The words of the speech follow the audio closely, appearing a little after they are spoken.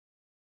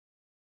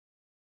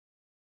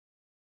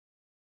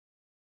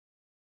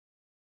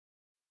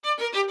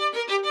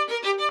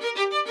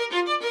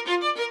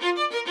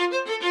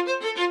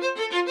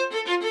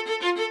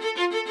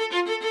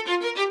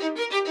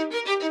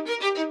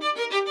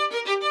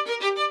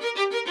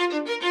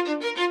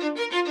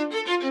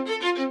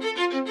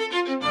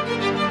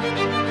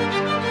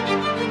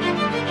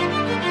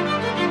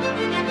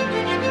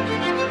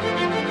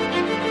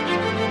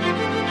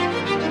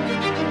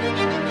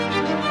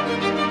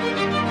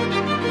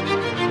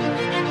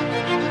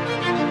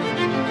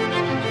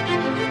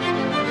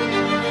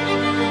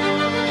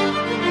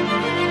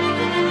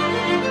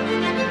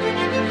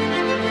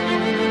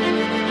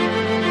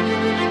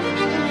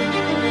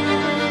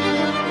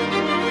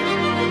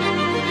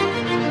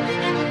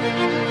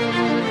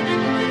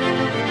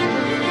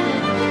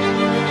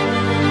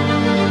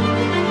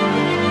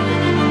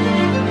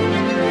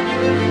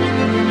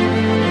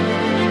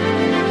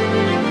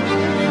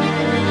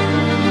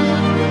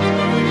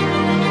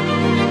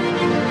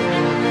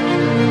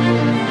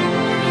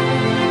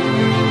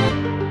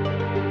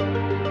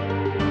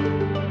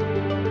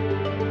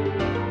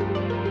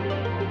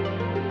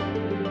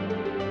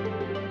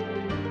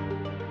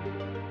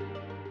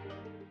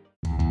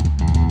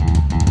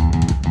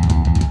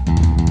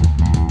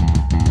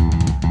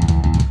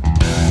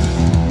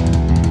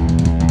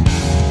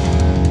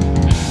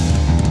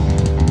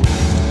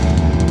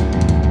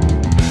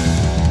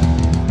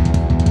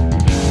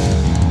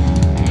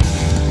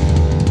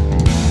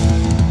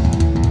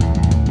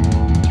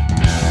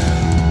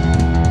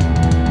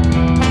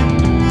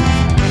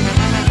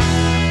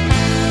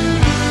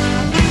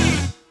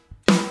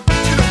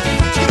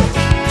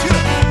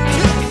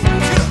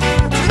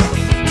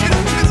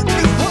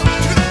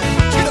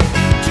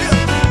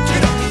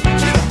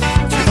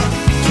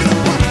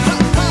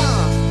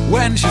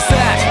When she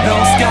said,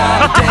 no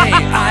sky today,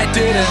 I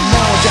didn't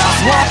know just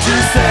what to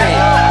say.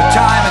 The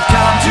time had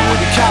come to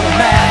become a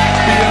man.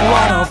 Being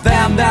one of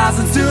them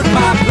doesn't suit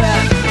my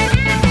plan.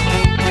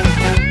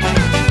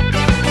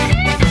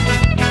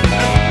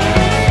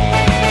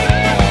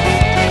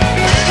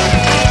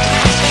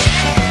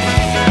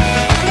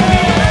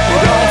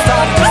 It all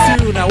started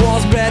too soon, I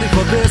wasn't ready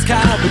for this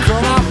kind of a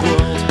grown-up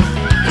world,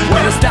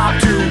 where you stop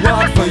to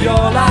work for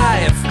your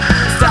life,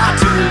 start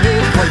to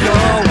live for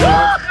your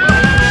work.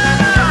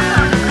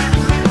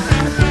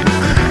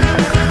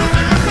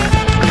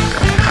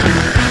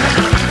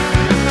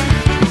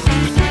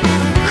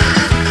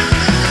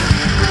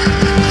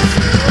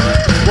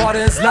 What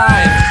is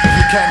life if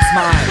you can't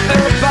smile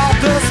about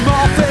the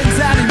small things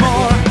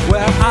anymore?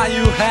 Where are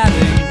you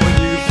heading when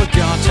you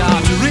forgot how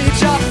to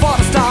reach out for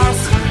the stars?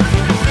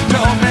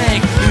 Don't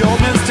make the old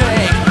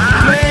mistake,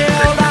 play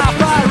your life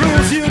by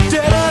rules you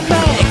didn't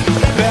make.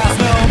 There's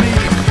no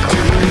need to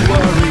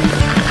worry,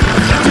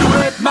 do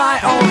it my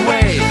own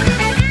way.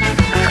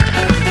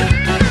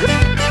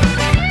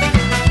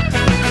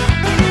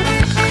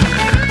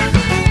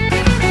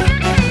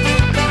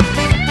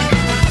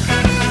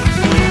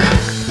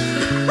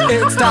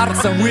 It started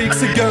some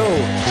weeks ago,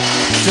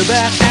 till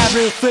then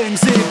everything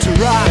seemed to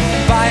run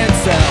by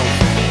itself.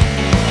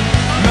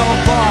 No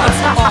thoughts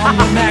on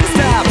the next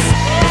steps,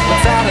 but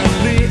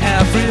suddenly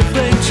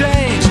everything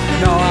changed.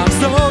 Now I'm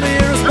slowly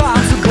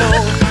responsible,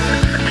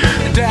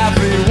 and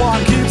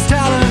everyone keeps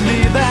telling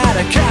me that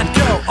I can't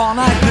go on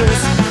like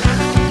this.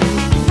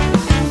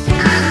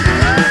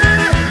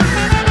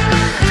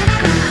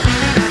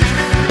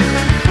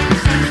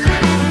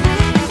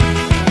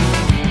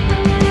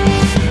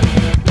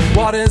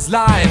 What is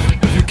life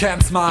if you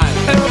can't smile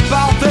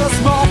about the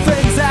small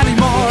things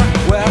anymore?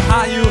 Where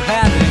are you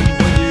heading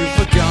when you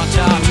forgot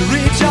how to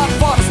reach out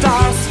for the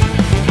stars?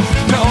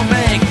 Don't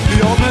make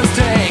the old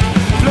mistake,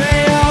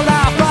 play your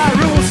life by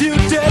rules you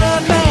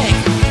didn't make.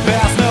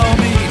 There's no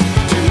need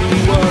to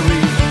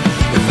worry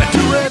if I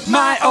do it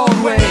my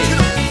own way.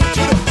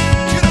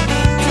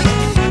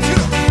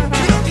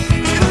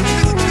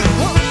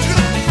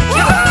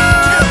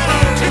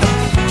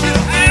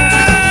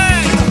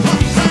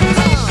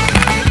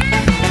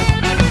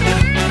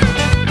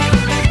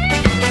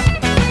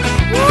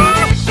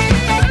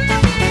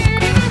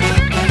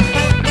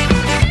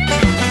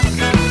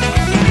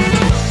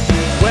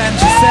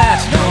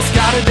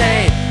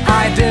 Today,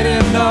 I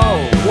didn't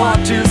know what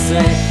to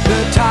say.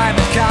 The time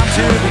had come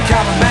to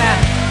become a man.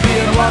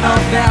 Being one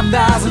of them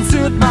doesn't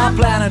suit my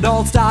plan. It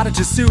all started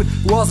to suit,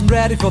 wasn't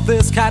ready for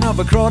this kind of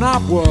a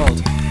grown-up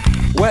world,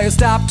 where you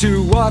stop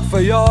to work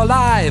for your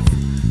life,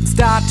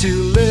 start to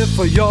live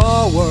for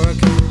your work.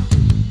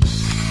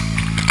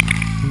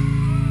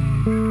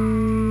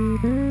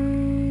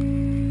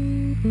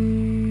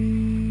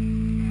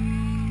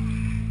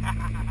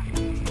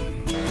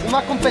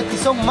 Uma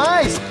competição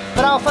mais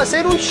para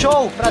fazer um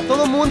show, para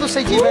todo mundo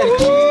se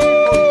divertir,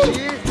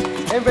 curtir.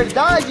 É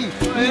verdade,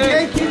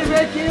 ninguém quer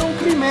ver quem é o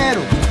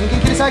primeiro, ninguém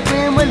quer saber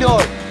quem é o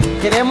melhor.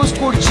 Queremos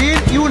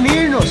curtir e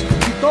unir-nos,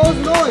 e todos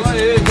nós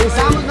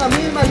pensamos na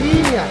mesma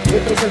linha, de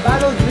preservar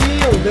os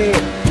rios,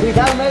 de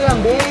cuidar do meio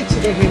ambiente,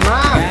 de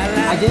rimar,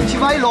 a gente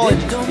vai longe.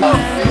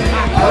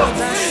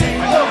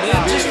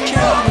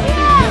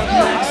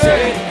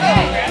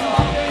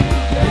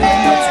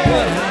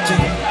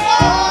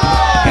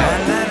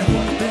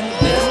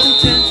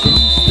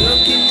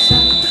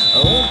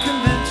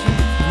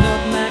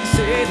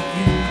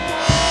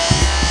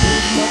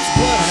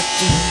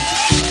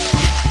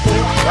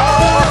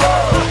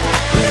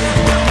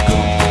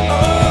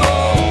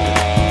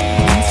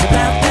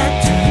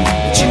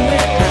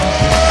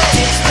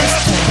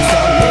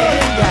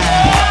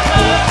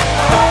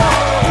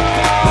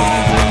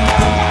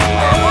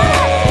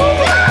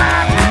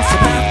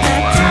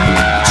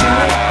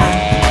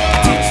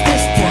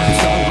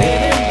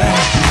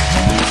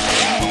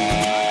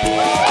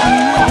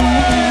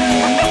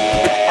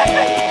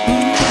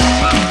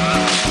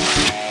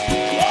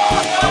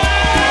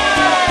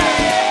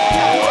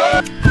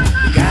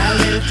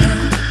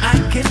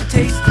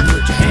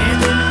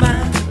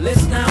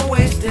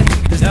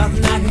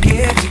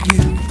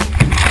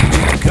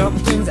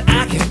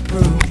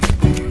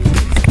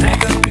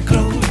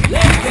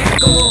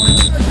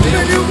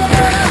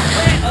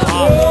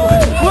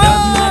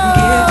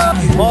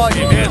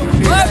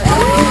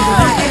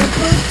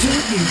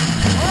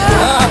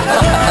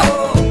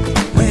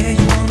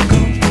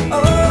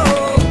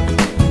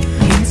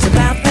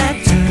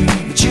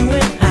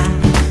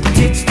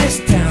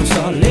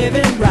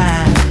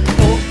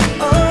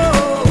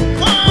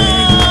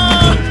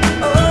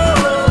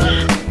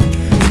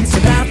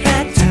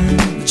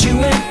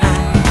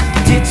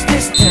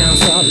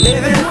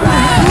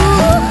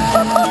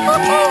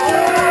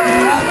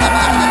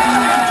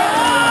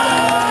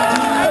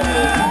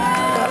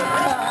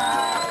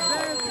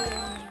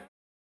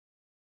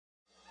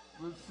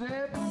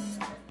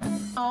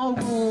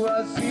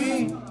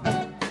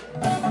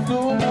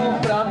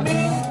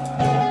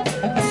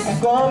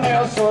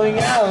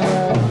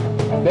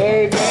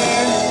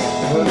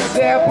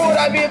 Você é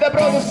pura vida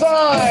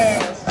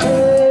produções.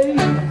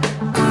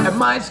 É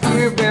mais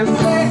que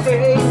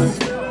pensei,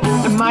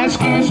 é mais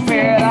que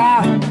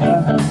esperar.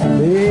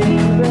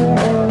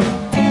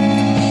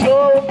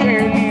 Sou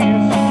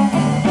feliz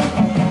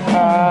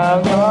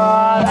agora.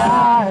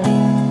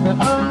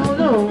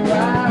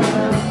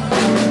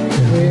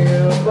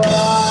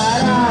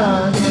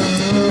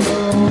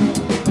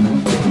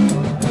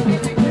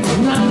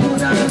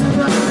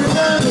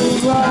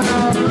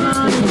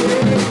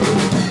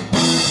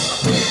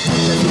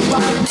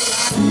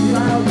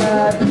 Não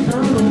vai embora. Saudade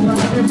não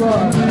vai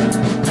embora.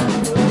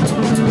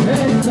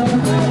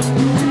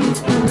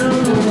 Não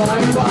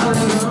vai embora,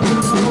 não.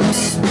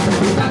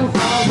 Tá com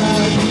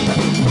saudade,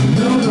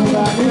 não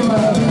vai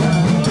embora.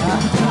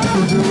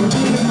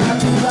 Tá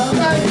com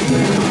saudade.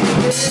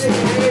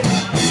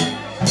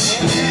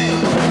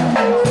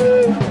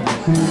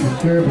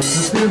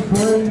 Você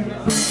foi,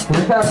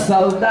 muitas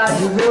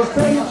saudades eu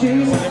senti.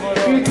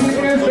 E que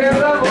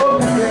tristeza vou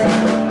viver.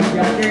 E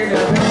aquele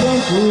amor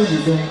tudo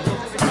bem.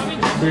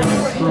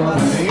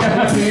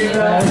 Minha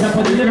vida, já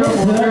poderia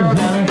mostrar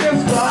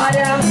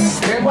história,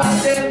 eu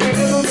guardei